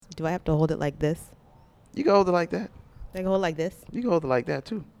do I have to hold it like this? You can hold it like that. I can hold it like this? You can hold it like that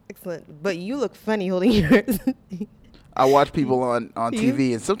too. Excellent. But you look funny holding yours. I watch people on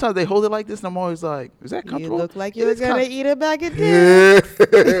TV, and sometimes they hold it like this, and I'm always like, is that comfortable? You look like you're going to eat a bag of dicks.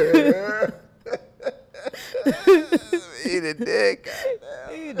 Eat a dick.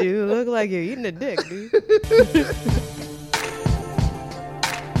 You do look like you're eating a dick, dude.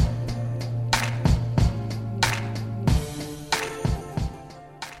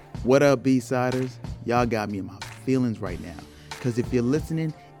 What up, B-Siders? Y'all got me in my feelings right now. Because if you're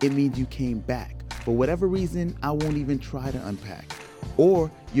listening, it means you came back. For whatever reason, I won't even try to unpack.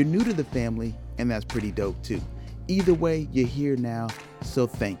 Or you're new to the family, and that's pretty dope too. Either way, you're here now, so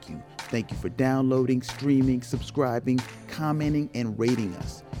thank you. Thank you for downloading, streaming, subscribing, commenting, and rating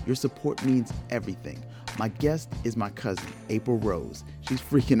us. Your support means everything. My guest is my cousin, April Rose. She's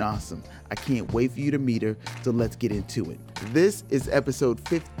freaking awesome. I can't wait for you to meet her, so let's get into it. This is episode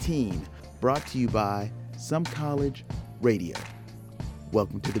 15, brought to you by Some College Radio.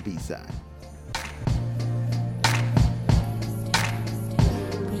 Welcome to the B-Side.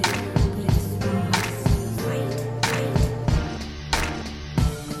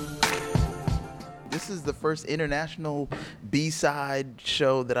 This is the first international B-Side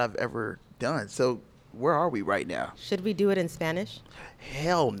show that I've ever done. So where are we right now? Should we do it in Spanish?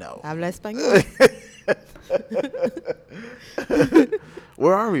 Hell no. Habla español.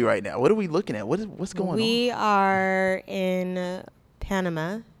 Where are we right now? What are we looking at? What's going on? We are in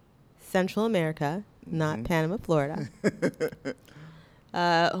Panama, Central America, not Panama, Florida.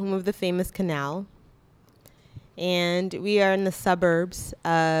 Home of the famous canal. And we are in the suburbs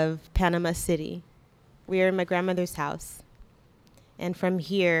of Panama City. We are in my grandmother's house. And from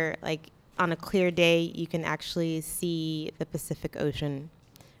here, like on a clear day, you can actually see the Pacific Ocean.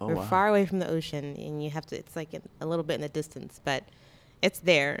 We're far away from the ocean, and you have to, it's like a little bit in the distance, but it's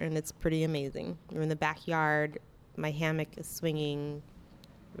there, and it's pretty amazing. We're in the backyard. My hammock is swinging.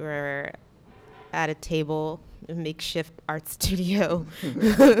 We're at a table, a makeshift art studio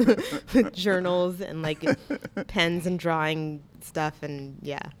with journals and like pens and drawing stuff and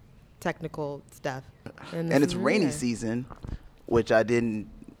technical stuff. And it's rainy season, which I didn't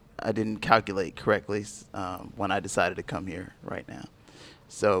calculate correctly when I decided to come here right now.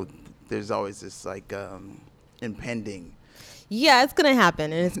 So there's always this like impending. Yeah, it's going to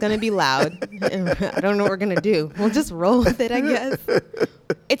happen, and it's going to be loud. I don't know what we're going to do. We'll just roll with it, I guess.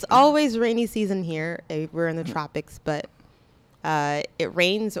 It's always rainy season here. We're in the tropics, but it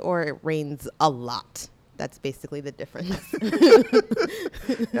rains or it rains a lot. That's basically the difference.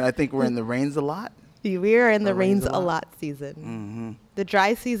 And I think we're in the rains a lot. We are in the rains a lot season. Mm-hmm. The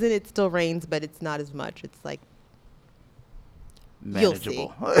dry season, it still rains, but it's not as much. It's like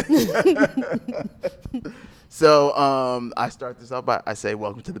manageable. So I start this off by I say,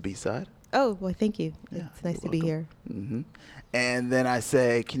 welcome to the B-Side. Oh, well, thank you. Yeah, it's nice to be here. Mm-hmm. And then I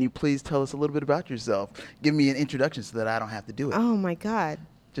say, can you please tell us a little bit about yourself? Give me an introduction so that I don't have to do it. Oh, my God.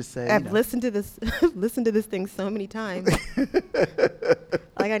 Just say, I've listened to this thing so many times.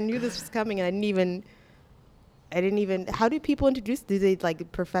 Like I knew this was coming, and I didn't even. How do people introduce? Do they like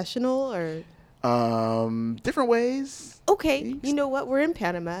professional or? Different ways. Okay, you know what? We're in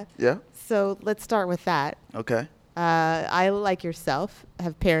Panama. Yeah. So let's start with that. Okay. I, like yourself,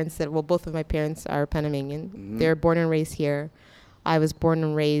 have parents both of my parents are Panamanian. Mm-hmm. They're born and raised here. I was born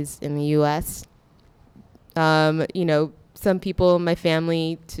and raised in the U.S. Some people in my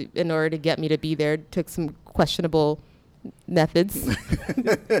family, in order to get me to be there, took some questionable methods.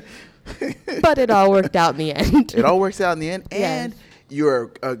 But it all worked out in the end. It all works out in the end. Yes. And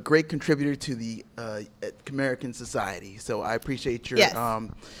you're a great contributor to the American society. So I appreciate your... Yes.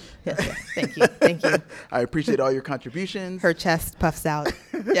 Yes. Thank you. Thank you. I appreciate all your contributions. Her chest puffs out.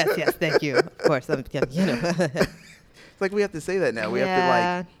 Yes, thank you. Of course. It's like we have to say that now. We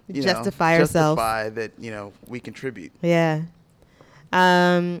have to justify ourselves. Justify that, we contribute. Yeah.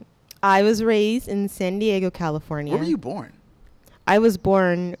 I was raised in San Diego, California. Where were you born? I was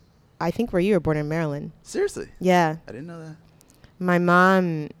born, I think where you were born, in Maryland. Seriously? Yeah. I didn't know that. My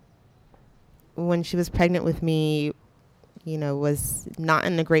mom, when she was pregnant with me, was not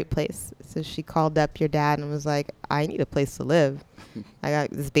in a great place. So she called up your dad and was like, I need a place to live. I got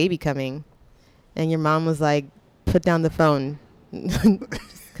this baby coming. And your mom was like, put down the phone.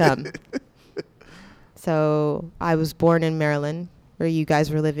 Just come. So I was born in Maryland, where you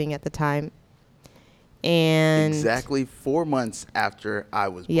guys were living at the time. And exactly 4 months after I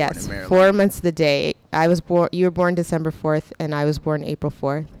was born in Maryland. 4 months to the day. I was born. You were born December 4th, and I was born April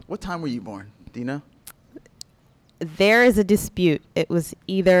 4th. What time were you born? Do you know? There is a dispute. It was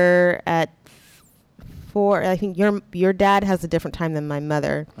either at for, I think your dad has a different time than my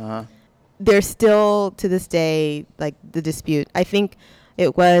mother. Uh-huh. There's still to this day like the dispute. I think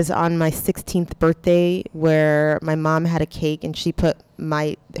it was on my 16th birthday where my mom had a cake and she put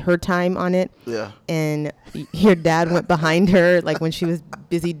her time on it. Yeah. And your dad went behind her like when she was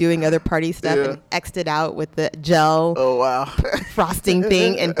busy doing other party stuff and X'd it out with the gel Oh, wow. frosting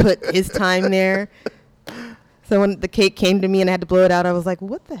thing and put his time there. So when the cake came to me and I had to blow it out, I was like,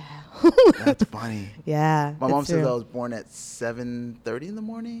 what the hell? That's funny. Yeah. My mom says true. I was born at 7:30 in the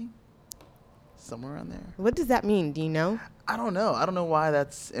morning, somewhere around there. What does that mean? Do you know? I don't know. I don't know why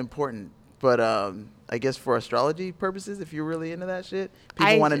that's important. But I guess for astrology purposes, if you're really into that shit,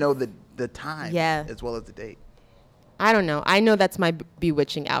 people want to know the time as well as the date. I don't know. I know that's my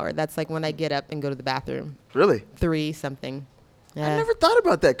bewitching hour. That's like when I get up and go to the bathroom. Really? 3 something. Yeah. I never thought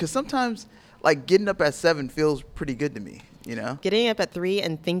about that because sometimes like getting up at 7 feels pretty good to me, you know? Getting up at 3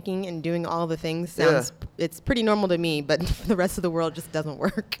 and thinking and doing all the things sounds, it's pretty normal to me, but for the rest of the world just doesn't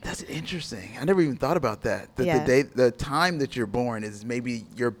work. That's interesting. I never even thought about that. The time that you're born is maybe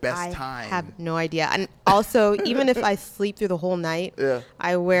your best time. I have no idea. And also, even if I sleep through the whole night,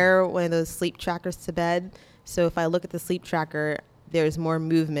 I wear one of those sleep trackers to bed. So if I look at the sleep tracker, there's more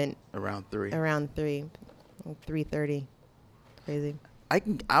movement. Around 3. Around 3. 3:30. Crazy.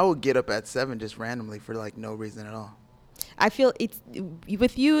 I will get up at 7 just randomly for like no reason at all. I feel it's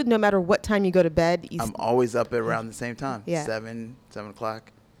with you. No matter what time you go to bed, I'm always up at around the same time. Yeah. 7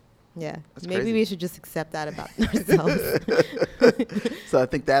 o'clock. Yeah. That's Maybe crazy. we should just accept that about ourselves. So I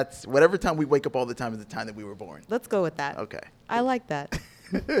think that's whatever time we wake up all the time is the time that we were born. Let's go with that. Okay. I like that.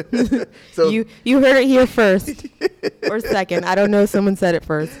 So you heard it here first or second. I don't know. Someone said it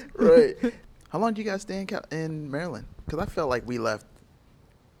first. Right. How long did you guys stay in Maryland? Because I felt like we left,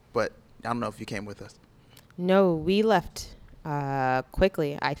 but I don't know if you came with us. No, we left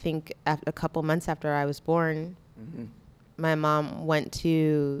quickly. I think a couple months after I was born, my mom went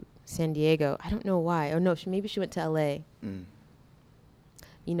to San Diego. I don't know why. Oh, no, maybe she went to L.A.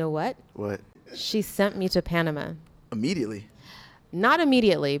 You know what? What? She sent me to Panama. Immediately? Not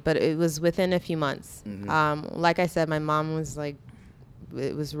immediately, but it was within a few months. Like I said, my mom was like,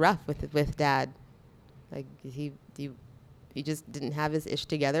 it was rough with Dad. Like he just didn't have his ish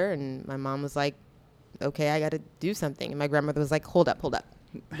together, and my mom was like, okay, I got to do something. And my grandmother was like, hold up.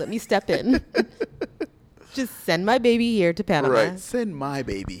 Let me step in. Just send my baby here to Panama. Right. Send my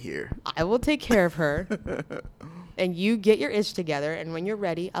baby here. I will take care of her. And you get your ish together, and when you're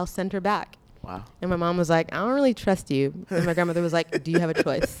ready, I'll send her back. Wow. And my mom was like, I don't really trust you. And my grandmother was like, do you have a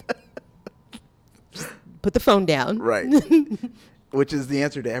choice? Just put the phone down. Right. Which is the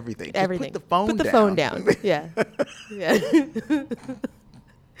answer to everything. Everything. Just put the phone down. Yeah. Yeah.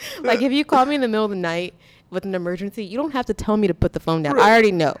 Like if you call me in the middle of the night with an emergency, you don't have to tell me to put the phone down. Right. I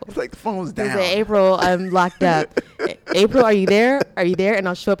already know. It's like the phone's You down. say, April, I'm locked up. April, are you there? Are you there? And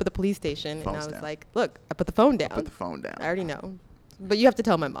I'll show up at the police station. Phone's and I was down. like, look, I put the phone down. Put the phone down. I already know. But you have to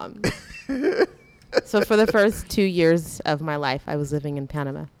tell my mom. So for the first 2 years of my life, I was living in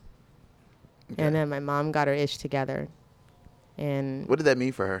Panama. Okay. And then my mom got her ish together. And what did that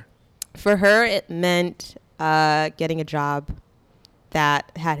mean for her? For her, it meant getting a job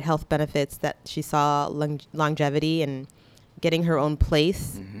that had health benefits, that she saw longevity, and getting her own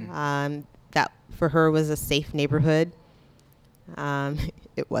place. That for her was a safe neighborhood.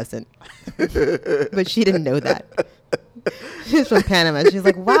 It wasn't. But she didn't know that. She's from Panama. She's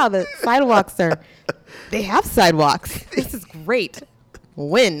like, wow, the sidewalks they have sidewalks. This is great.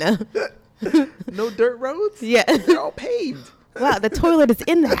 When? No dirt roads? Yeah. They're all paved. Wow, the toilet is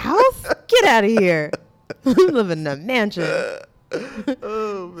in the house? Get out of here. I live in a mansion.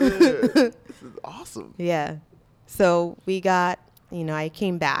 Oh, man. This is awesome. Yeah. So we got, I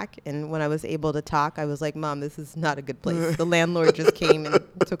came back, and when I was able to talk, I was like, Mom, this is not a good place. The landlord just came and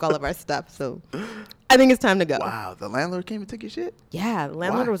took all of our stuff. So I think it's time to go. Wow. The landlord came and took your shit? Yeah. The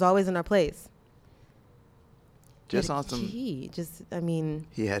landlord was always in our place. Just on some key.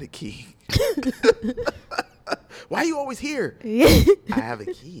 He had a key. Why are you always here? Yeah. I have a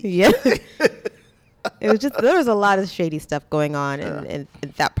key. Yeah. It was just, there was a lot of shady stuff going on in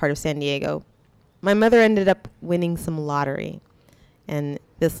that part of San Diego. My mother ended up winning some lottery. And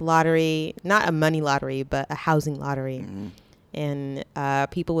this lottery, not a money lottery, but a housing lottery. And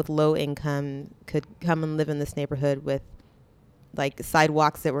people with low income could come and live in this neighborhood with like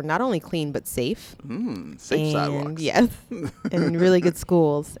sidewalks that were not only clean but safe. Safe sidewalks. Yes. And really good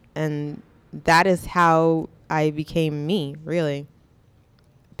schools. And that is how I became me, really.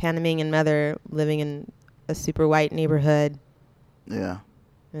 Panamanian mother living in a super white neighborhood. Yeah.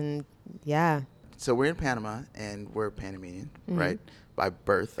 And yeah. So we're in Panama and we're Panamanian, right? By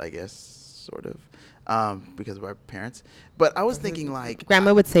birth, I guess, sort of. because of our parents. But I was thinking like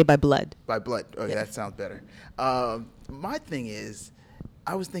Grandma would say by blood. by blood. Okay, Yeah. that sounds better. My thing is,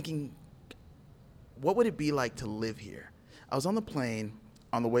 I was thinking, what would it be like to live here? I was on the plane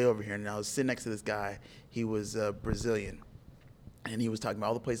on the way over here, and I was sitting next to this guy. He was Brazilian, and he was talking about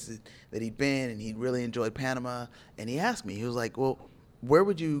all the places that he'd been, and he really enjoyed Panama. And he asked me, he was like, well, where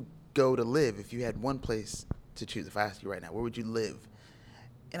would you go to live if you had one place to choose? If I asked you right now, where would you live?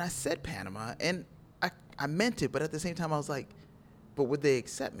 And I said Panama, and I meant it, but at the same time, I was like, but would they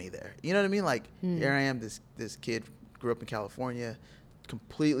accept me there? You know what I mean? Like, here I am, this kid, grew up in California,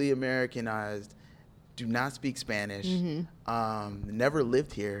 completely Americanized, do not speak Spanish, never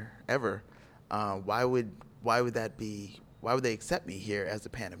lived here, ever. Why would they accept me here as a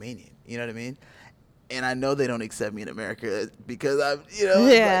Panamanian? You know what I mean? And I know they don't accept me in America because I'm,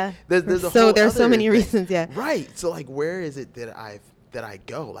 Yeah. Like, there's a So whole there's so other many thing. reasons, yeah. Right. So like, where is it that I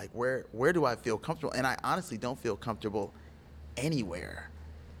go? Like, where do I feel comfortable? And I honestly don't feel comfortable anywhere,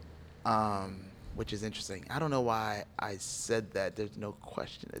 which is interesting. I don't know why I said that. There's no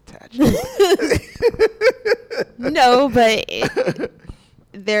question attached. No, but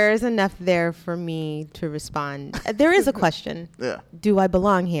there's enough there for me to respond. There is a question. Yeah. Do I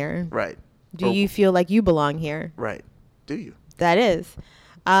belong here? Right. Do you feel like you belong here? Right. Do you? That is.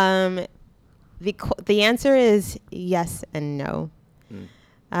 The answer is yes and no.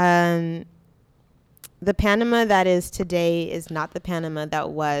 The Panama that is today is not the Panama that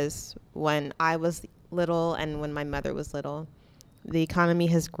was when I was little and when my mother was little. The economy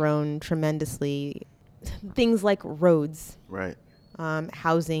has grown tremendously. Things like roads, Right.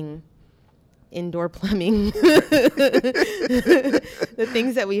 housing, indoor plumbing. The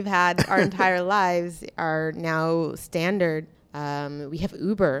things that we've had our entire lives are now standard. We have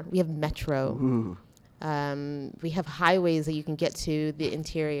Uber, we have Metro. Ooh. We have highways that you can get to the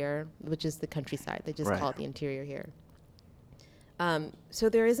interior, which is the countryside. They just Right. call it the interior here. So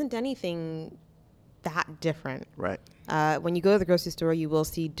there isn't anything that different. Right. When you go to the grocery store, you will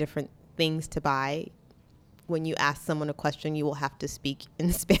see different things to buy. When you ask someone a question, you will have to speak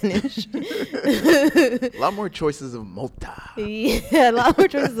in Spanish. A lot more choices of multa. Yeah, a lot more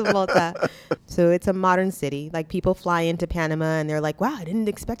choices of Malta. So it's a modern city. Like, people fly into Panama and they're like, wow, I didn't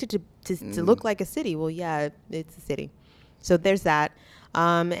expect it to look like a city. Well, yeah, it's a city. So there's that.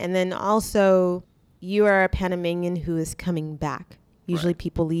 And then also, you are a Panamanian who is coming back. Usually Right.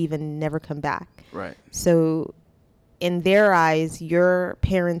 people leave and never come back. Right. So in their eyes, your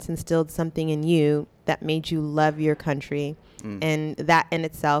parents instilled something in you that made you love your country. And that in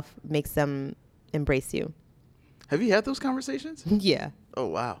itself makes them embrace you. Have you had those conversations? Yeah. Oh,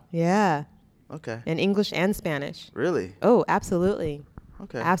 wow. Yeah. Okay. In English and Spanish. Really? Oh, absolutely.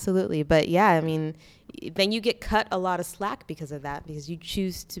 Okay. Absolutely. But yeah, I mean, then you get cut a lot of slack because of that, because you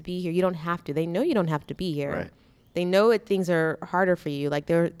choose to be here. You don't have to. They know you don't have to be here. Right. They know things are harder for you. Like,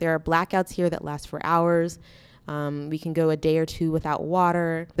 there are blackouts here that last for hours. We can go a day or two without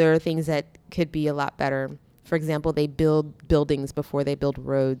water. There are things that could be a lot better. For example, they build buildings before they build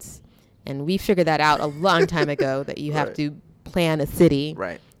roads. And we figured that out a long time ago, that you have Right. to plan a city.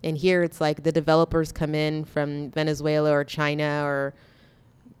 Right. And here it's like the developers come in from Venezuela or China or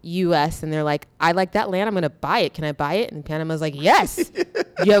U.S. and they're like, I like that land. I'm going to buy it. Can I buy it? And Panama's like, yes.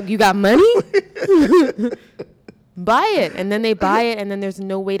 You got money? Buy it. And then they buy it, and then there's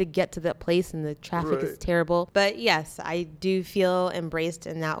no way to get to that place, and the traffic is Right. terrible. But yes, I do feel embraced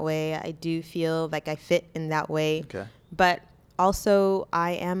in that way. I do feel like I fit in that way. Okay. But also,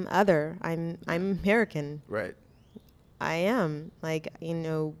 I am other. I'm American. Right. I am. Like,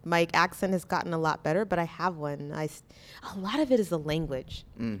 my accent has gotten a lot better, but I have one. A lot of it is the language.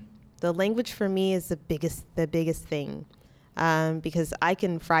 The language for me is the biggest thing, because I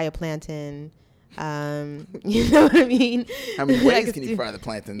can fry a plantain. You know what I mean? How many I ways could can you do- fry the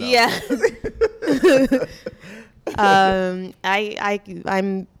plantain, though? Yeah.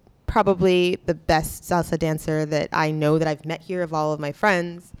 I'm probably the best salsa dancer that I know that I've met here of all of my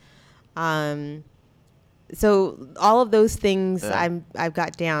friends. So all of those things Yeah. I've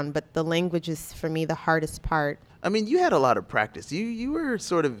got down, but the language is for me the hardest part. I mean, you had a lot of practice. You were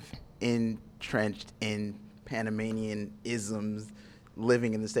sort of entrenched in Panamanian isms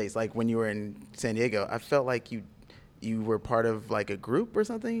living in the States. Like, when you were in San Diego, I felt like you were part of like a group or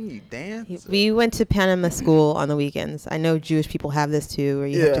something. You danced. We went to Panama school on the weekends. I know Jewish people have this too, where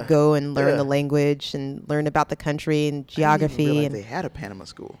you have Yeah. to go and learn Yeah. the language and learn about the country and I didn't even geography. realize And they had a Panama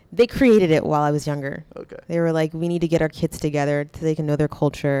school. they created it while I was younger. Okay. They were like, we need to get our kids together so they can know their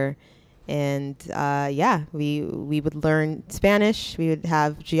culture. And we would learn Spanish. We would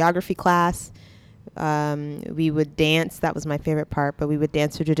have geography class. We would dance. That was my favorite part. But we would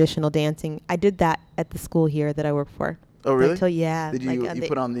dance to traditional dancing. I did that at the school here that I work for. Oh, really? Yeah. Did you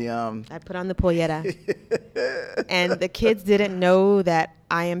put on the I put on the pollera. And the kids didn't know that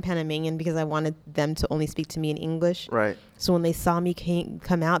I am Panamanian because I wanted them to only speak to me in English. Right. So when they saw me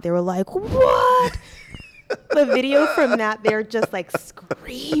come out, they were like, "What?" The video from that, they're just like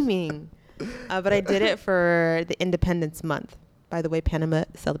screaming. But I did it for the Independence Month. By the way, Panama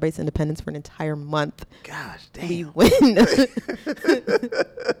celebrates independence for an entire month. Gosh, damn. We win.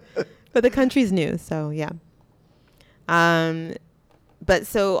 But the country's new, so yeah. But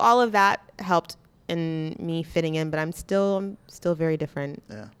so all of that helped in me fitting in, but I'm still very different.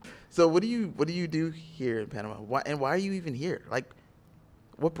 Yeah. So what do you do here in Panama? Why are you even here? Like,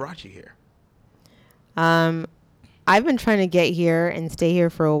 what brought you here? I've been trying to get here and stay here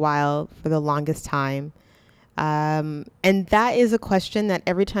for a while, for the longest time. And that is a question that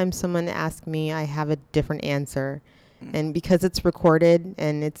every time someone asks me, I have a different answer. And because it's recorded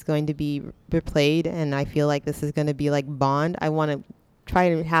and it's going to be replayed, and I feel like this is going to be like Bond, I want to try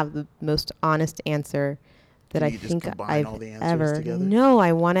to have the most honest answer that I think I've ever. Together? No,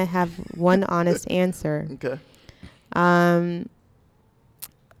 I want to have one honest answer. Okay.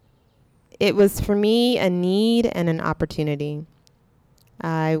 It was for me a need and an opportunity.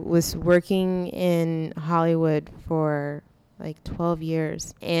 I was working in Hollywood for like 12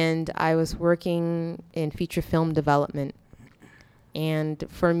 years, and I was working in feature film development. And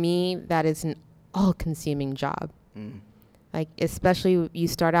for me, that is an all-consuming job. Like, especially you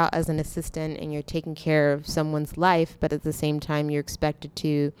start out as an assistant and you're taking care of someone's life, but at the same time you're expected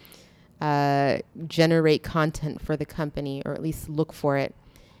to generate content for the company, or at least look for it.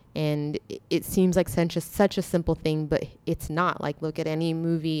 And it seems like such a simple thing, but it's not. Like, look at any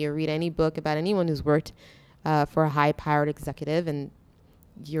movie or read any book about anyone who's worked for a high-powered executive, and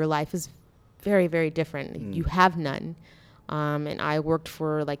your life is very, very different. You have none. And I worked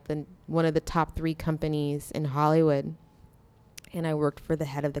for like one of the top 3 companies in Hollywood, and I worked for the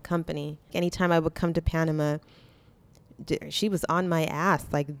head of the company. Anytime I would come to Panama, she was on my ass.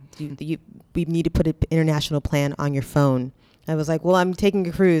 Like, we need to put an international plan on your phone. I was like, well, I'm taking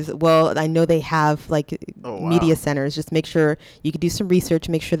a cruise. Well, I know they have like media centers. Just make sure you could do some research,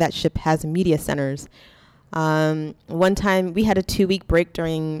 make sure that ship has media centers. One time we had a 2-week break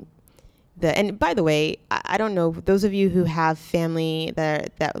during and by the way, I don't know, those of you who have family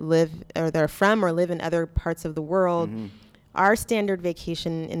that live or they're from or live in other parts of the world, our standard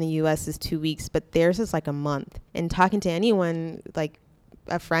vacation in the U.S. is 2 weeks, but theirs is like a month. And talking to anyone, like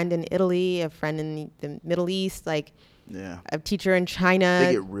a friend in Italy, a friend in the Middle East, like a teacher in China.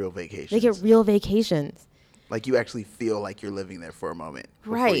 They get real vacations. Like, you actually feel like you're living there for a moment.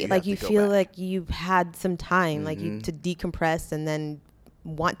 Right. Like, you feel like you've had some time, like you to decompress and then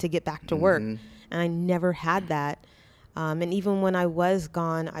want to get back to work. And I never had that. And even when I was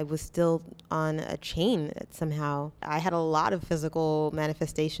gone, I was still on a chain somehow. I had a lot of physical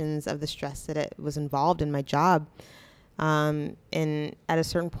manifestations of the stress that it was involved in my job. And at a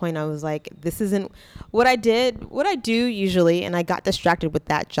certain point, I was like, this isn't what I do usually. And I got distracted with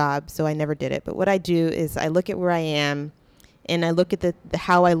that job, so I never did it. But what I do is I look at where I am, and I look at the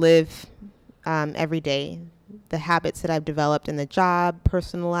how I live every day, the habits that I've developed in the job,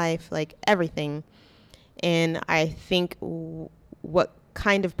 personal life, like everything. And I think, what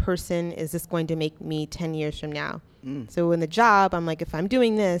kind of person is this going to make me 10 years from now? So in the job, I'm like, if I'm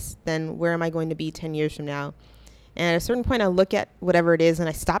doing this, then where am I going to be 10 years from now? And at a certain point, I look at whatever it is and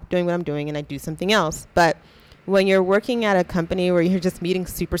I stop doing what I'm doing and I do something else. But when you're working at a company where you're just meeting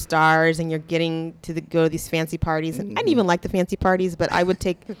superstars and you're getting to go to these fancy parties, and I didn't even like the fancy parties, but I would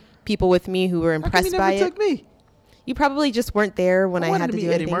take people with me who were impressed by it. Took me? You probably just weren't there when I had to do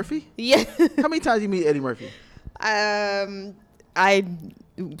Eddie Murphy. Yeah. How many times did you meet Eddie Murphy? I'm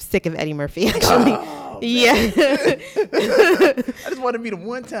sick of Eddie Murphy, actually. Yeah. I just want to meet him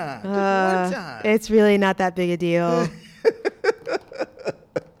one time. Just one time. It's really not that big a deal.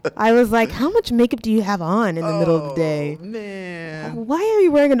 I was like, how much makeup do you have on in the middle of the day? Man. Why are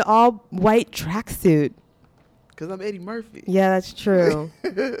you wearing an all white tracksuit? Because I'm Eddie Murphy. Yeah, that's true.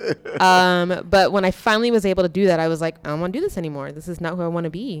 But when I finally was able to do that, I was like, I don't want to do this anymore. This is not who I want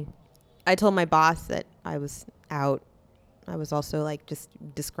to be. I told my boss that I was out. I was also like just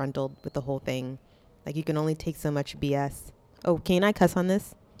disgruntled with the whole thing. Like, you can only take so much BS. Oh, can I cuss on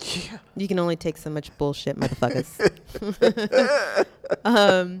this? Yeah. You can only take so much bullshit, motherfuckers.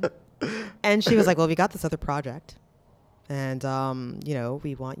 And she was like, well, we got this other project. And,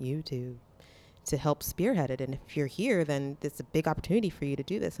 we want you to help spearhead it. And if you're here, then it's a big opportunity for you to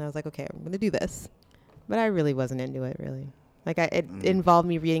do this. And I was like, okay, I'm going to do this. But I really wasn't into it, really. Like it involved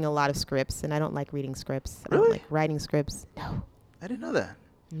me reading a lot of scripts, and I don't like reading scripts. I Really? don't like writing scripts. No. I didn't know that.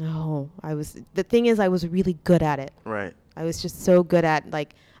 No. The thing is, I was really good at it. Right. I was just so good at,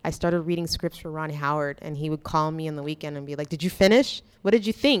 like, I started reading scripts for Ron Howard, and he would call me on the weekend and be like, "Did you finish? What did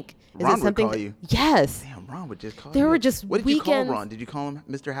you think? Is Ron it something?" would call you. Yes. Damn, Ron would just call you. There were just What did you weekends. call Ron? Did you call him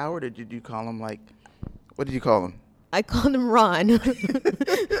Mr. Howard, or did you call him like? What did you call him? I called him Ron.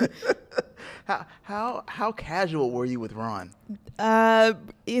 How casual were you with Ron?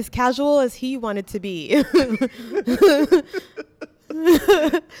 As casual as he wanted to be.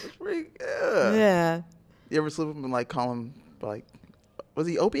 That's pretty good. Yeah. You ever slip up and like call him like? Was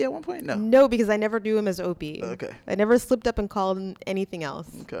he Opie at one point? No. No, because I never knew him as Opie. Okay. I never slipped up and called him anything else.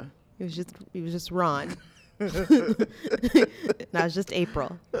 Okay. He was just Ron. And I was just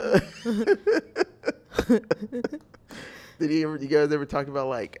April. Did you guys ever talk about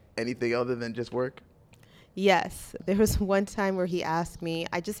like anything other than just work? Yes. There was one time where he asked me,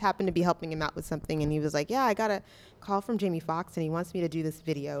 I just happened to be helping him out with something, and he was like, "Yeah, I got a call from Jamie Foxx, and he wants me to do this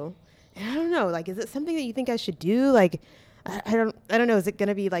video." And I don't know, like, is it something that you think I should do? Like, I don't know. Is it going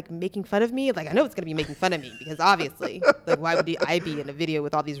to be like making fun of me? Like, I know it's going to be making fun of me because obviously, like, why would I be in a video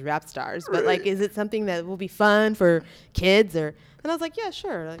with all these rap stars? But like, is it something that will be fun for kids? And I was like, yeah,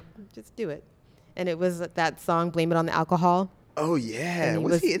 sure. Like, just do it. And it was that song, "Blame It on the Alcohol." Oh yeah.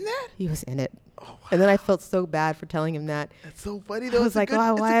 Was he in that? He was in it. Oh, wow. And then I felt so bad for telling him that. That's so funny I though. was like,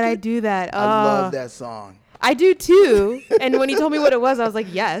 oh, why did I do that? I love that song. I do too. And when he told me what it was, I was like,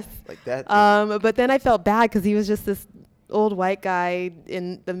 yes. Like that. But then I felt bad because he was just this old white guy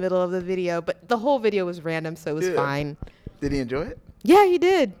in the middle of the video. But the whole video was random, so it was fine. Did he enjoy it? Yeah, he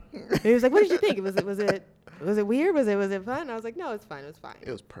did. And he was like, "What did you think? Was it weird? Was it fun?" I was like, "No, it's fine. It was fine."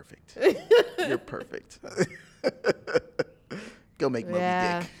 It was perfect. You're perfect. Go make Moby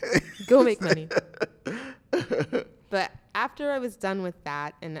Dick. Go make money. But after I was done with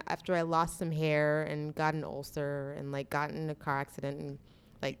that, and after I lost some hair and got an ulcer and like got in a car accident and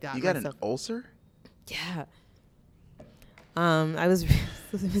like got You got myself, an ulcer? yeah. I was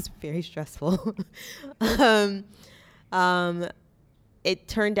it was very stressful. It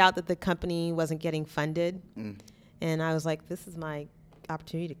turned out that the company wasn't getting funded, and I was like, "This is my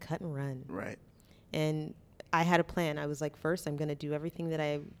opportunity to cut and run." Right. And I had a plan. I was like, first, I'm going to do everything that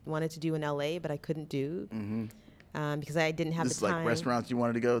I wanted to do in LA, but I couldn't do because I didn't have This the is time. like restaurants you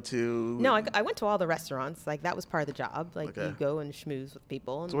wanted to go to? No, I went to all the restaurants. Like, that was part of the job. Like, Okay. you go and schmooze with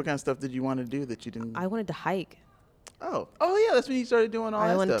people. So what kind of stuff did you want to do that you didn't? I wanted to hike. Oh yeah, that's when you started doing all I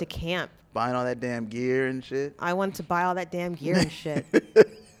that wanted stuff. to camp. Buying all that damn gear and shit. I wanted to buy all that damn gear and shit.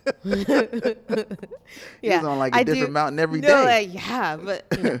 He was on like a different mountain every day. Like, yeah, but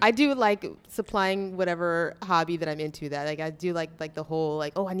you know, I do like supplying whatever hobby that I'm into. That like I do like the whole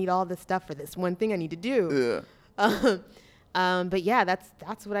like, oh, I need all this stuff for this one thing I need to do. Yeah. But yeah,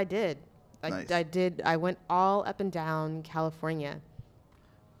 that's what I did. Nice. I went all up and down California.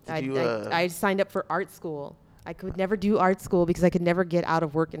 I I signed up for art school. I could never do art school because I could never get out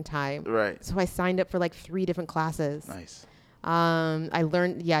of work in time. Right. So I signed up for like 3 different classes. Nice.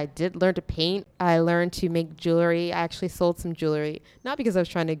 I did learn to paint. I learned to make jewelry. I actually sold some jewelry, not because I was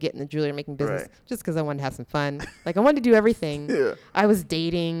trying to get in the jewelry making business, Right. just because I wanted to have some fun. Like, I wanted to do everything. Yeah. I was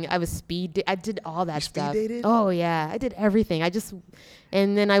dating. I was I did all that You stuff. speed dated? Oh yeah, I did everything.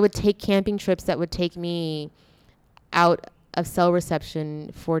 And then I would take camping trips that would take me out of cell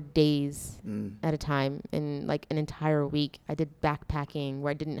reception for days at a time, in like an entire week. I did backpacking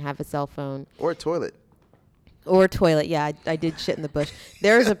where I didn't have a cell phone. Or a toilet. Or toilet, yeah. I did shit in the bush.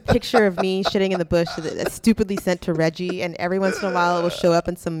 There's a picture of me shitting in the bush that's stupidly sent to Reggie, and every once in a while it will show up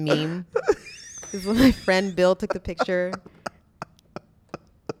in some meme. This is when my friend Bill took the picture.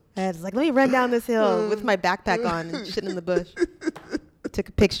 I was like, let me run down this hill with my backpack on and shitting in the bush. Took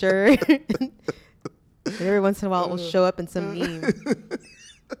a picture. And every once in a while it will show up in some meme.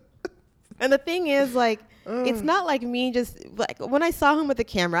 And the thing is, like, it's not like me just, like, when I saw him with the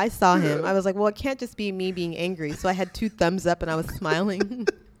camera, I saw him. I was like, well, it can't just be me being angry. So I had 2 thumbs up and I was smiling.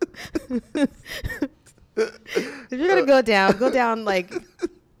 If you're going to go down, like,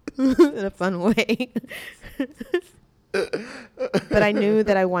 in a fun way. But I knew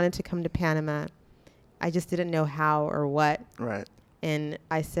that I wanted to come to Panama. I just didn't know how or what. Right. And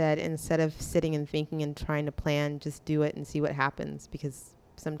I said, instead of sitting and thinking and trying to plan, just do it and see what happens, because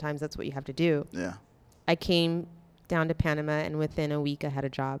sometimes that's what you have to do. Yeah. I came down to Panama, and within a week I had a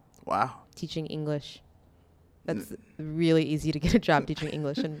job Wow. teaching English. That's really easy to get a job teaching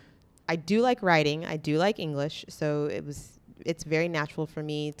English. And I do like writing. I do like English. So it's very natural for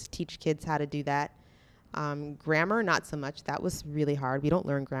me to teach kids how to do that. Grammar, not so much. That was really hard. We don't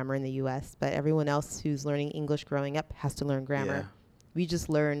learn grammar in the U.S., but everyone else who's learning English growing up has to learn grammar. Yeah. We just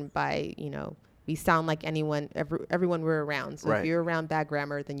learn by, we sound like everyone we're around. So if you're around bad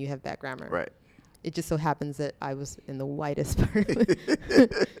grammar, then you have bad grammar. Right. It just so happens that I was in the whitest part of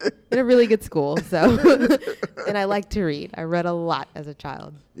it, in a really good school. So, and I like to read. I read a lot as a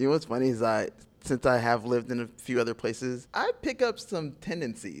child. You know what's funny is since I have lived in a few other places, I pick up some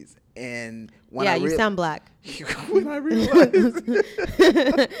tendencies. And when you sound black. when I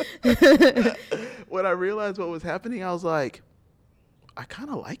realized what was happening, I was like, I kind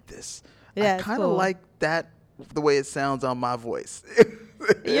of like this. Yeah, I kind of like that, the way it sounds on my voice.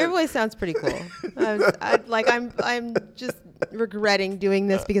 Your voice sounds pretty cool. I'm just regretting doing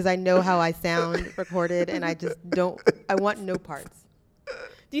this because I know how I sound recorded, and I just don't. I want no parts.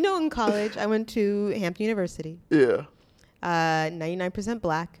 Do you know, in college I went to Hampton University. Yeah. 99%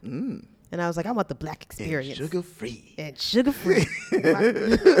 black. Mm. And I was like, I want the black experience. And sugar-free. And sugar-free.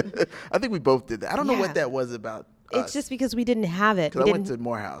 I think we both did that. I don't know what that was about. It's just because we didn't have it. Because I went to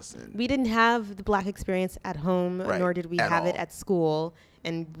Morehouse. We didn't have the black experience at home, nor did we have it at school.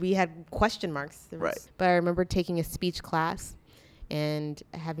 And we had question marks. But I remember taking a speech class and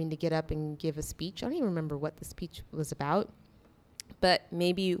having to get up and give a speech. I don't even remember what the speech was about. But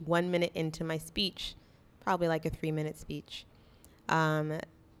maybe 1 minute into my speech, probably like a 3-minute speech,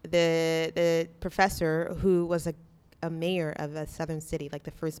 the professor, who was a mayor of a southern city, like the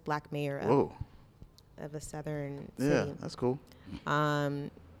first black mayor of a southern city. Yeah, that's cool.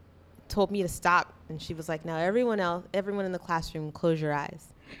 Told me to stop, and she was like, now everyone in the classroom, close your eyes.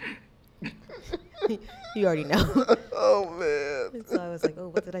 You already know. Oh, man. And so I was like, oh,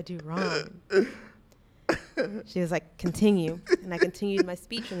 what did I do wrong? She was like, continue. And I continued my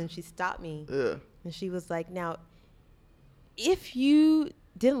speech, and then she stopped me. Yeah. And she was like, now, if you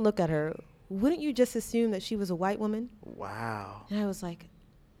didn't look at her, wouldn't you just assume that she was a white woman? Wow. And I was like,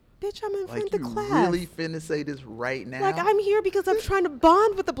 bitch, I'm in front of the class. Like, you really finna say this right now? Like, I'm here because I'm trying to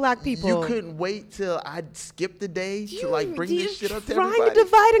bond with the black people. You couldn't wait till I skipped the day to bring this shit up to everybody? Trying to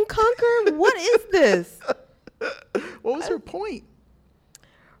divide and conquer? What is this? What was her point?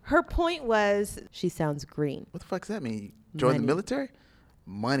 Her point was, she sounds green. What the fuck does that mean? Join the military?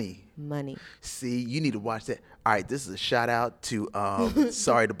 Money. See, you need to watch that. All right, this is a shout out to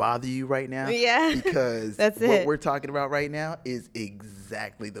Sorry to Bother You right now. Yeah. Because what we're talking about right now is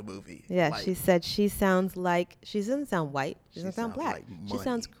exactly the movie. Yeah, she said she sounds like, she doesn't sound white. She doesn't sound black. Like she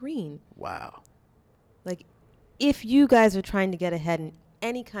sounds green. Wow. Like, if you guys are trying to get ahead in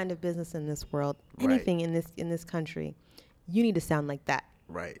any kind of business in this world, anything in this country, you need to sound like that.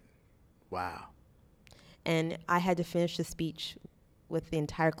 Right. Wow. And I had to finish the speech with the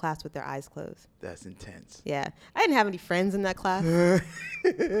entire class with their eyes closed. That's intense. Yeah. I didn't have any friends in that class.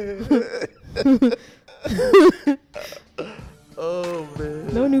 Oh,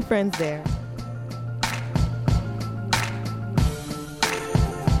 man. No new friends there.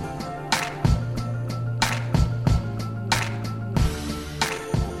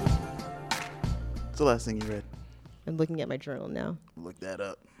 What's the last thing you read? I'm looking at my journal now. Look that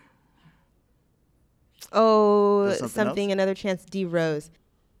up. Oh, Another Chance, D. Rose.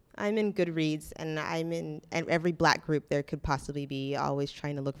 I'm in Goodreads, and I'm in every black group there could possibly be, always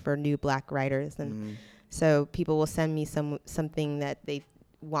trying to look for new black writers. And so people will send me something that they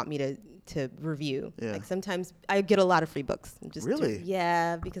want me to review. Yeah. Like, sometimes I get a lot of free books. Really?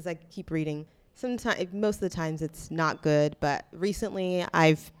 Yeah, because I keep reading. Sometimes, most of the times it's not good, but recently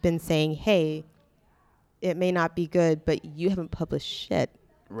I've been saying, hey, it may not be good, but you haven't published shit.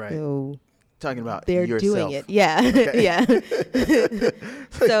 Right. So talking about they're yourself. doing it. Yeah. Okay. Yeah.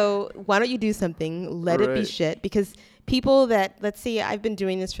 So why don't you do something? Let it be shit. Because people that, let's see, I've been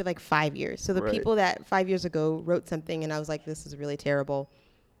doing this for like 5 years. So the people that 5 years ago wrote something and I was like, this is really terrible.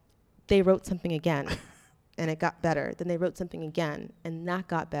 They wrote something again and it got better. Then they wrote something again and that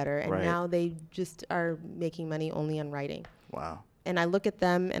got better. And now they just are making money only on writing. Wow. And I look at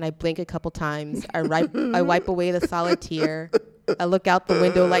them and I blink a couple times. I wipe away the solid tear. I look out the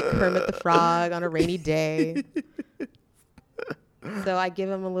window like Kermit the Frog on a rainy day. So I give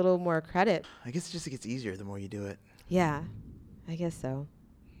them a little more credit. I guess it just gets easier the more you do it. Yeah, I guess so.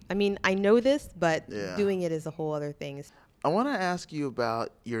 I mean, I know this, but doing it is a whole other thing. I want to ask you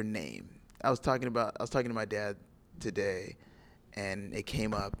about your name. I was talking to my dad today, and it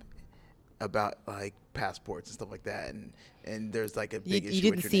came up about like passports and stuff like that, and there's like a big issue. You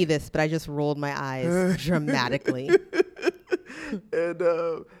didn't see this, but I just rolled my eyes dramatically.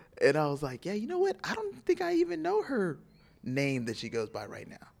 And I was like, yeah, you know what? I don't think I even know her name that she goes by right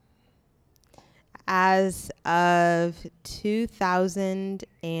now. As of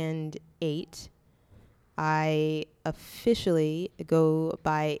 2008, I officially go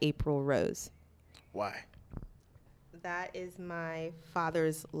by April Rose. Why? That is my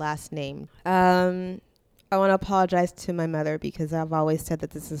father's last name. I want to apologize to my mother because I've always said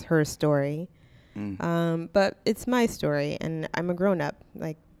that this is her story. But it's my story, and I'm a grown up,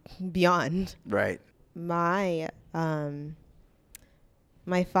 like beyond. Right. My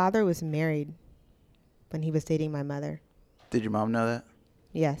father was married when he was dating my mother. Did your mom know that?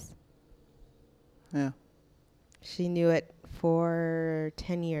 Yes. Yeah. She knew it for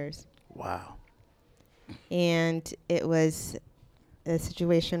 10 years. Wow. And it was a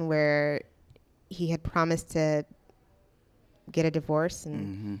situation where he had promised to get a divorce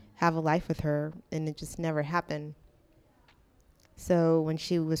and have a life with her, and it just never happened. So when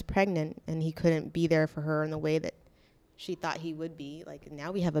she was pregnant and he couldn't be there for her in the way that she thought he would be, like,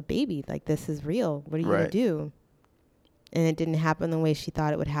 now we have a baby, like, this is real. What are you going to do? And it didn't happen the way she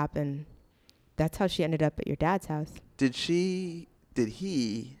thought it would happen. That's how she ended up at your dad's house. Did he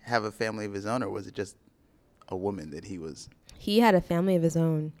have a family of his own, or was it just a woman that he was? He had a family of his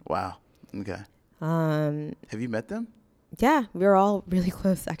own. Wow. Okay. Have you met them? Yeah, we were all really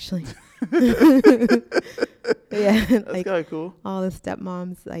close, actually. Yeah, that's like kind of cool. all the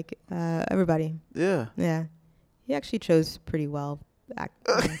stepmoms, like everybody. Yeah. Yeah, he actually chose pretty well.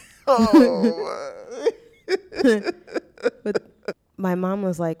 Oh. But my mom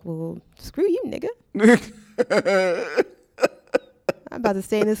was like, "Well, screw you, nigga. I'm about to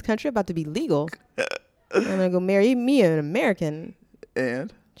stay in this country. About to be legal. I'm gonna go marry me an American."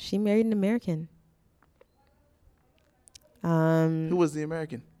 And she married an American. Who was the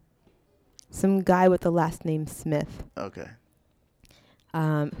American? Some guy with the last name Smith. Okay.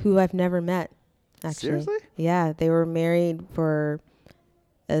 Who I've never met, actually. Seriously? Yeah, they were married for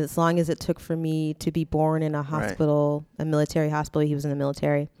as long as it took for me to be born in a hospital, a military hospital. He was in the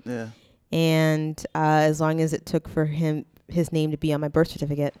military. Yeah. And as long as it took for his name to be on my birth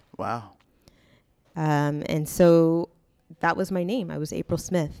certificate. Wow. And so that was my name. I was April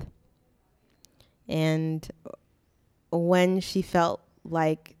Smith. And when she felt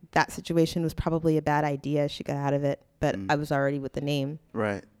like that situation was probably a bad idea, she got out of it. But I was already with the name.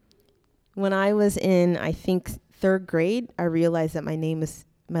 Right. When I was in, I think, 3rd grade, I realized that my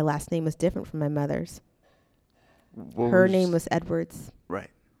last name was different from my mother's. Her name was Edwards. Right.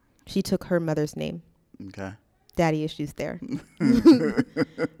 She took her mother's name. Okay. Daddy issues there.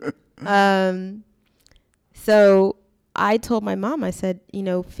 So I told my mom, I said,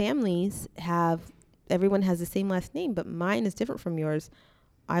 families everyone has the same last name, but mine is different from yours.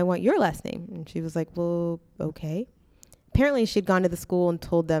 I want your last name. And she was like, well, okay. Apparently she'd gone to the school and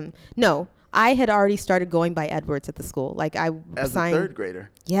told them, no, I had already started going by Edwards at the school. Like as a 3rd grader.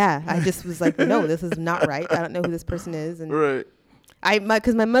 Yeah. I just was like, no, this is not right. I don't know who this person is. And right.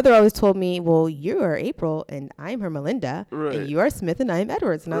 Because my mother always told me, well, you are April and I'm her Melinda. Right. And you are Smith and I'm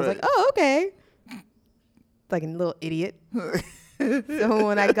Edwards. And I was like, oh, okay. Like a little idiot. So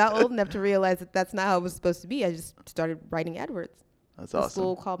when I got old enough to realize that that's not how it was supposed to be, I just started writing Edwards. That's the awesome.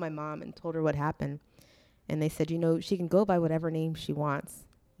 School called my mom and told her what happened. And they said, she can go by whatever name she wants.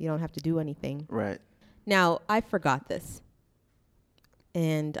 You don't have to do anything. Right. Now, I forgot this.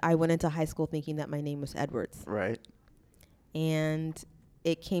 And I went into high school thinking that my name was Edwards. Right. And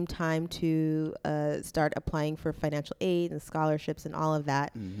it came time to start applying for financial aid and scholarships and all of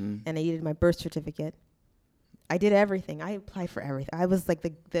that. Mm-hmm. And I needed my birth certificate. I did everything. I applied for everything. I was like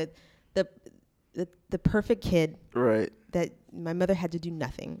the perfect kid. Right. That my mother had to do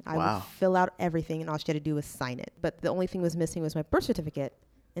nothing. I wow. would fill out everything, and all she had to do was sign it. But the only thing was missing was my birth certificate.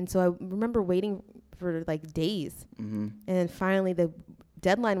 And so I remember waiting for like days. Mm-hmm. And then finally the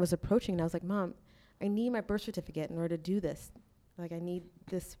deadline was approaching, and I was like, Mom, I need my birth certificate in order to do this. Like, I need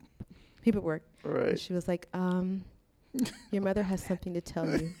this paperwork. Right. And she was like, your mother has something to tell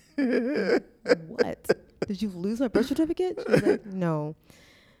you. What? Did you lose my birth certificate? She was like, no.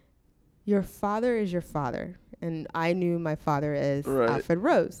 Your father is your father. And I knew my father as Alfred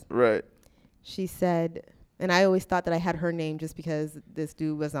Rose. Right. She said, and I always thought that I had her name just because this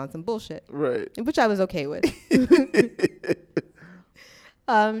dude was on some bullshit. Right. Which I was okay with.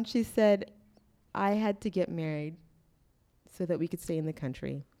 She said, I had to get married so that we could stay in the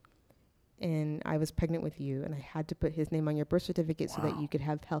country. And I was pregnant with you, and I had to put his name on your birth certificate so that you could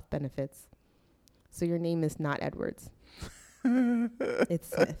have health benefits. So your name is not Edwards. It's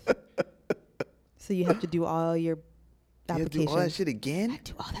Smith. So you have to do all your applications. You have to do all that shit again? I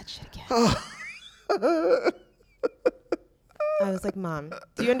do all that shit again. I was like, Mom,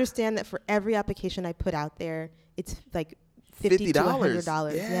 do you understand that for every application I put out there, it's like $50 to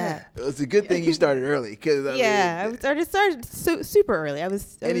 $100. Yeah. It's a good thing you started early, because I started super early.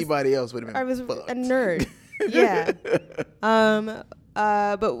 Anybody else would have been. I was fucked. a nerd. Yeah.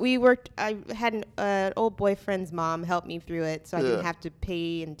 But we worked. I had an old boyfriend's mom help me through it, so I didn't have to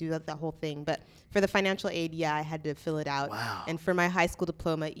pay and do that whole thing. But for the financial aid, I had to fill it out. Wow. And for my high school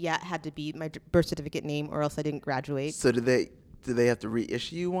diploma, it had to be my birth certificate name, or else I didn't graduate. So did they have to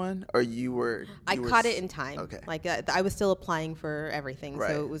reissue you one, or you were? I caught it in time. Okay. Like I was still applying for everything,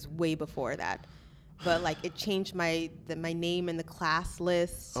 Right. so it was way before that. But like it changed my name in the class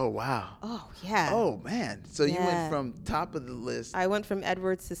list. Oh wow. Oh yeah. Oh man. So you went Yeah. from top of the list I went from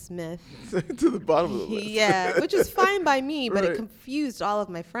Edwards to Smith. to the bottom of the list. Yeah, which was fine by me, but Right. it confused all of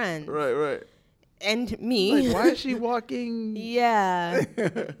my friends Right. and me. Like, why is she walking? Yeah.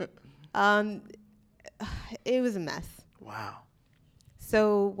 It was a mess. Wow.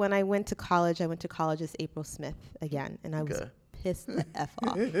 So when I went to college as April Smith again, and I was Okay. pissed the F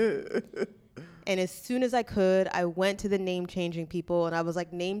off. And as soon as I could, I went to the name-changing people, and I was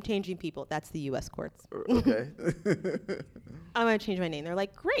like, name-changing people, that's the U.S. courts. Okay. I'm going to change my name. They're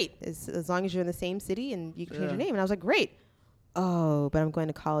like, great, as long as you're in the same city and you can change Yeah. your name. And I was like, great. Oh, but I'm going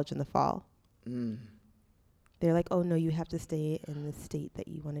to college in the fall. They're like, oh, no, you have to stay in the state that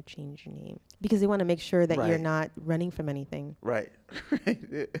you want to change your name. Because they want to make sure that you're Right. not running from anything. Right.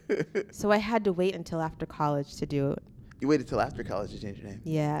 So I had to wait until after college to do it. You waited till after college to change your name,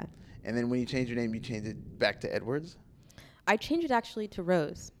 Yeah. and then when you changed your name, you changed it back to Edwards. I changed it actually to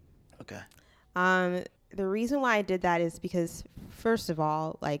Rose. Okay. The reason why I did that is because, first of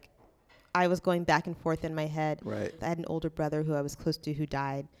all, like, I was going back and forth in my head. Right. I had an older brother who I was close to who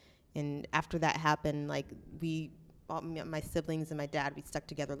died. And after that happened, like, my siblings and my dad, we stuck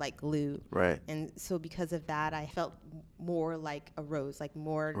together like glue. Right. And so because of that, I felt more like a Rose, like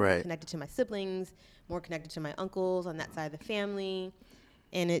more Right. connected to my siblings, more connected to my uncles on that side of the family.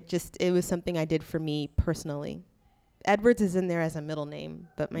 And it was something I did for me personally. Edwards is in there as a middle name,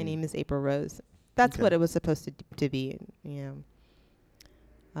 but my name is April Rose. That's Okay. what it was supposed to be,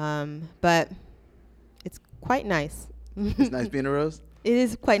 But it's quite nice. It's nice being a Rose. It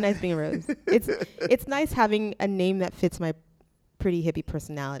is quite nice being a Rose. It's nice having a name that fits my pretty hippie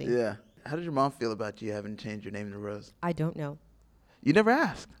personality. Yeah. How did your mom feel about you having changed your name to Rose? I don't know. You never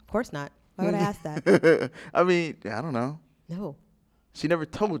asked. Of course not. Why would I ask that? I mean, I don't know. No. She never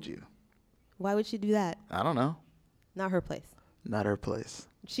told you. Why would she do that? I don't know. Not her place. Not her place.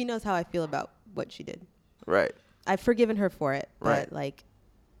 She knows how I feel about what she did. Right. I've forgiven her for it, Right. but like,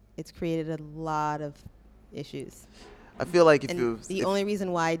 it's created a lot of issues. I feel like And the only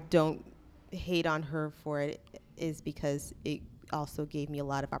reason why I don't hate on her for it is because it also gave me a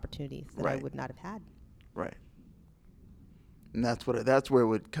lot of opportunities that I Right. would not have had. Right. And that's where it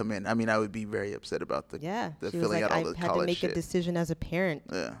would come in. I mean, I would be very upset about the She was filling like, out all I the had to college make shit. a decision as a parent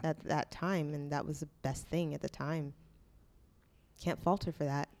Yeah. at that time, and that was the best thing at the time. Can't fault her for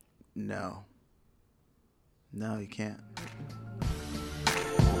that. No, you can't.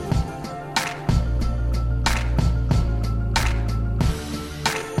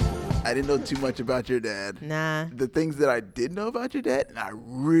 I didn't know too much about your dad. Nah. The things that I did know about your dad, and I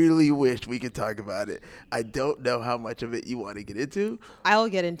really wish we could talk about it. I don't know how much of it you want to get into. I'll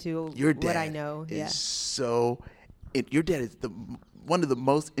get into Your dad what I know. is Yeah. your dad is one of the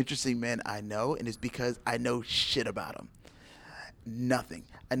most interesting men I know, and it's because I know shit about him. Nothing.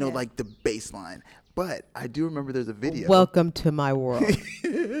 I know Yeah. like the baseline, but I do remember there's a video. Welcome to my world.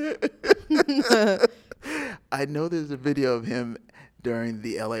 I know there's a video of him during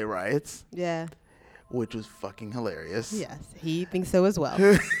the LA riots, Yeah. which was fucking hilarious. Yes. He thinks so as well.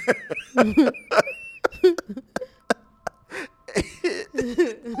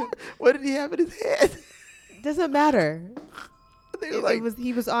 What did he have in his head? Doesn't matter. They were like,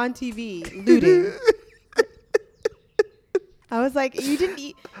 He was on TV looting. I was like, you weren't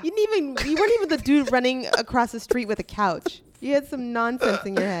even the dude running across the street with a couch. You had some nonsense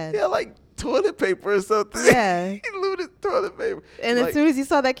in your head. yeah, like toilet paper or something. Yeah. He looted toilet paper. And as soon as he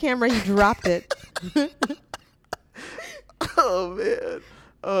saw that camera, he dropped it. Oh man.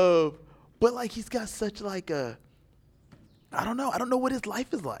 But like he's got such like a I don't know what his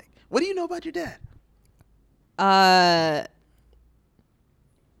life is like. What do you know about your dad? I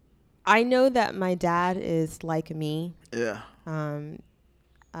know that my dad is like me. Yeah. Can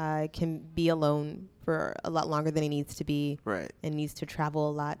be alone for a lot longer than he needs to be. Right. And needs to travel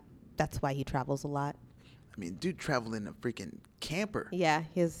a lot. That's why he travels a lot. I mean, dude traveled in a freaking camper. Yeah,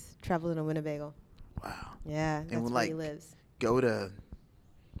 he has traveled in a Winnebago. Wow. Yeah, that's would, where he like, lives. Go to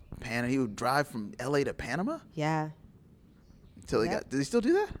Panama. He would drive from LA to Panama Yeah. until he Yep. got. Did he still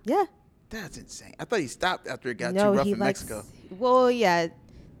do that? Yeah. That's insane. I thought he stopped after it got No, too rough he in likes. Mexico. Well, yeah,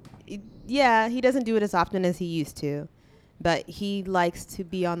 yeah. He doesn't do it as often as he used to, but he likes to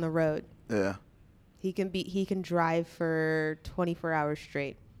be on the road. Yeah. He can drive for 24 hours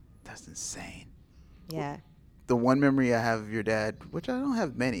straight. That's insane. Yeah. The one memory I have of your dad, which I don't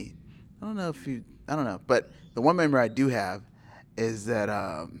have many. I don't know. But the one memory I do have is that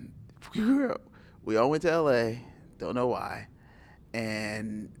we all went to LA, don't know why.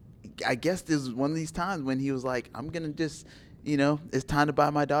 And I guess this was one of these times when he was like, I'm going to just, it's time to buy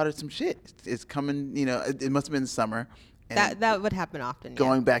my daughter some shit. It's coming, it must have been summer. And That would happen often.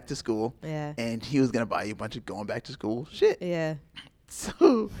 going back to school. Yeah. And he was going to buy you a bunch of going back to school shit. Yeah.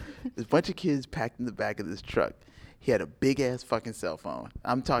 So there's a bunch of kids packed in the back of this truck. He had a big ass fucking cell phone.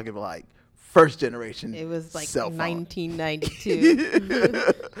 I'm talking about like first generation. It was like cell phone.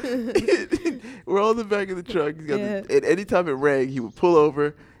 1992. We're all in the back of the truck. And anytime it rang, he would pull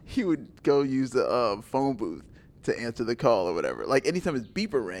over. He would go use the phone booth to answer the call or whatever. Like anytime his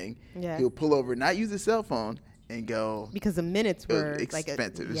beeper rang, he would pull over, not use his cell phone, and go. Because the minutes were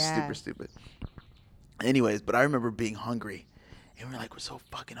expensive. It was stupid. Anyways, but I remember being hungry. And we're like, we're so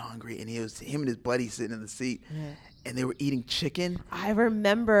fucking hungry. And him and his buddy sitting in the seat. Yeah. And they were eating chicken. I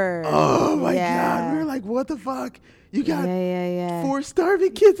remember. Oh, my God. We were like, what the fuck? You got 4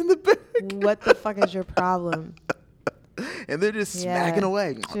 starving kids in the back. What the fuck is your problem? And they're just smacking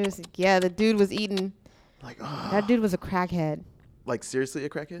away. The dude was eating. Like, that dude was a crackhead. Like, seriously a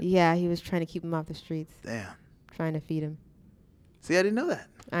crackhead? Yeah, he was trying to keep him off the streets. Damn. Trying to feed him. See, I didn't know that.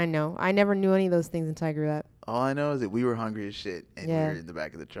 I know. I never knew any of those things until I grew up. All I know is that we were hungry as shit, and we were in the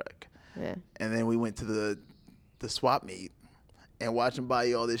back of the truck. Yeah. And then we went to the swap meet and watched him buy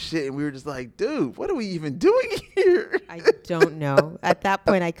you all this shit, and we were just like, dude, what are we even doing here? I don't know. At that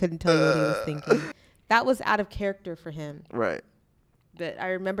point, I couldn't tell you what he was thinking. That was out of character for him. Right. But I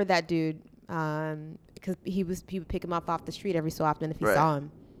remember that dude because he would pick him off the street every so often if he saw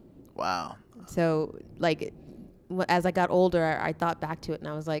him. Wow. So, like, as I got older, I thought back to it, and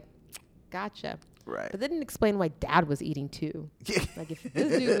I was like, gotcha. Right. But they didn't explain why Dad was eating too. Like if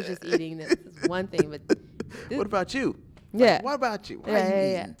this dude was just eating, this is one thing. But what about you? Yeah. Like, what about you? Why are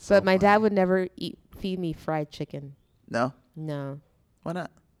you eating so but my dad would never feed me fried chicken. No. No. Why not?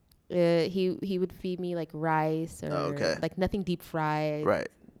 He would feed me like rice or like nothing deep fried. Right.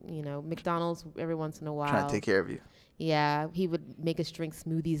 McDonald's every once in a while. Trying to take care of you. Yeah. He would make us drink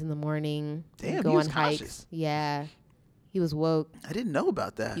smoothies in the morning. Damn. Go he was on conscious. hikes. Yeah. He was woke. I didn't know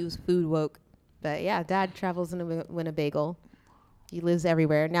about that. He was food woke. But yeah, Dad travels in a Winnebago. He lives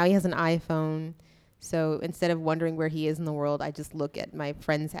everywhere. Now he has an iPhone. So instead of wondering where he is in the world, I just look at my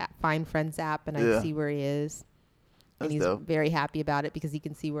Find Friends app and I see where he is. That's and he's dope. very happy about it because he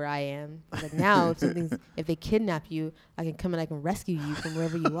can see where I am. Like now, if they kidnap you, I can come and I can rescue you from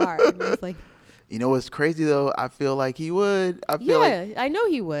wherever you are. And it's like, you know what's crazy though? I feel like he would. I know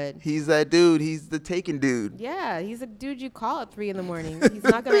he would. He's that dude. He's the taken dude. Yeah, he's a dude you call at 3 a.m. He's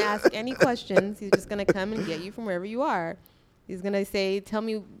not going to ask any questions. He's just going to come and get you from wherever you are. He's going to say, tell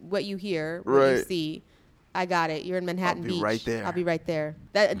me what you hear, what you see. I got it. You're in Manhattan Beach. Right there. I'll be right there.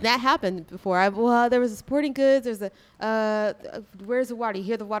 That happened before. There was a sporting goods. There's where's the water? You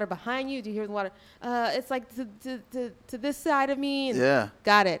hear the water behind you? Do you hear the water? It's like to this side of me. And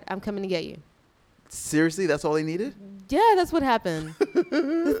got it. I'm coming to get you. Seriously, that's all they needed? Yeah, that's what happened.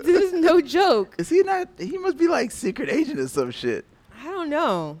 This is no joke. Is he not? He must be like secret agent or some shit. I don't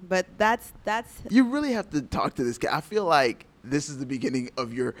know, but that's. You really have to talk to this guy. I feel like this is the beginning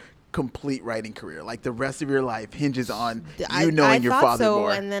of your complete writing career. Like the rest of your life hinges on knowing your father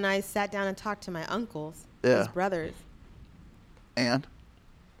more. And then I sat down and talked to my uncles, his brothers. And?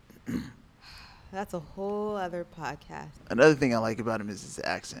 That's a whole other podcast. Another thing I like about him is his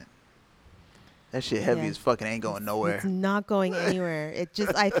accent. That shit heavy as fucking ain't going nowhere. It's not going anywhere.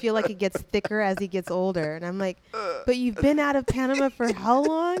 I feel like it gets thicker as he gets older. And I'm like, but you've been out of Panama for how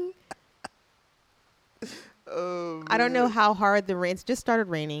long? Oh, I don't know how hard the rain. It's just started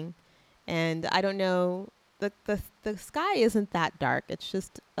raining. And I don't know. The sky isn't that dark. It's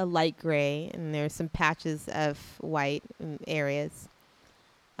just a light gray. And there's some patches of white in areas.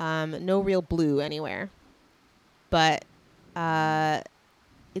 No real blue anywhere. But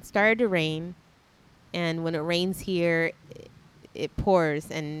it started to rain. And when it rains here, it pours.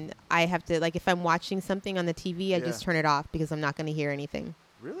 And I have to, like, if I'm watching something on the TV, I just turn it off because I'm not going to hear anything.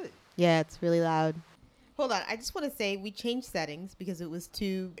 Really? Yeah, it's really loud. Hold on. I just want to say we changed settings because it was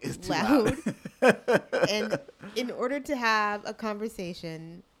too loud. And in order to have a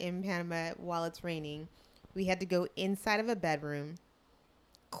conversation in Panama while it's raining, we had to go inside of a bedroom,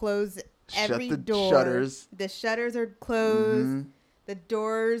 close every door. Shutters. The shutters are closed. Mm-hmm. The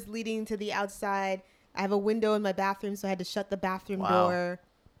doors leading to the outside. I have a window in my bathroom, so I had to shut the bathroom Wow. door.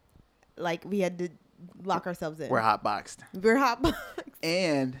 Like, we had to lock ourselves in. We're hotboxed. We're hotboxed.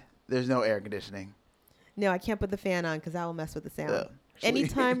 And there's no air conditioning. No, I can't put the fan on because that will mess with the sound. Actually- Any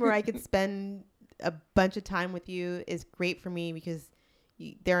time where I could spend a bunch of time with you is great for me because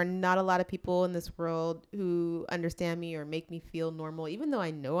there are not a lot of people in this world who understand me or make me feel normal, even though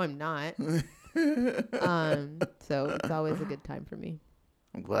I know I'm not. So it's always a good time for me.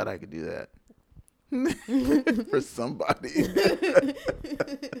 I'm glad I could do that. For somebody.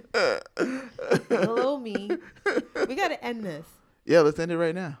 Hello, me. We got to end this. Yeah, let's end it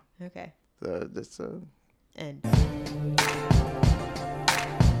right now. Okay. So just End.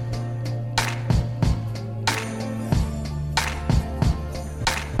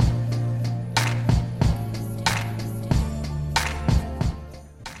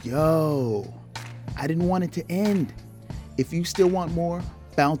 Yo, I didn't want it to end. If you still want more,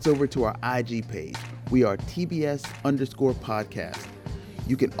 bounce over to our IG page. We are TBS_podcast.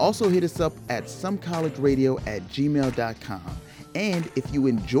 You can also hit us up at somecollegeradio@gmail.com. And if you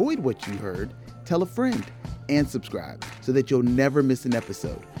enjoyed what you heard, tell a friend and subscribe so that you'll never miss an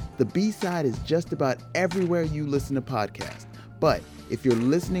episode. The B-side is just about everywhere you listen to podcasts. But if you're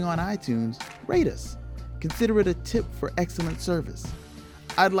listening on iTunes, rate us. Consider it a tip for excellent service.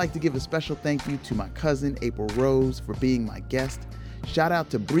 I'd like to give a special thank you to my cousin April Rose for being my guest. Shout out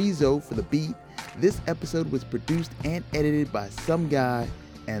to Breezo for the beat. This episode was produced and edited by some guy,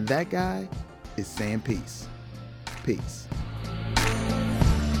 and that guy is saying peace. Peace.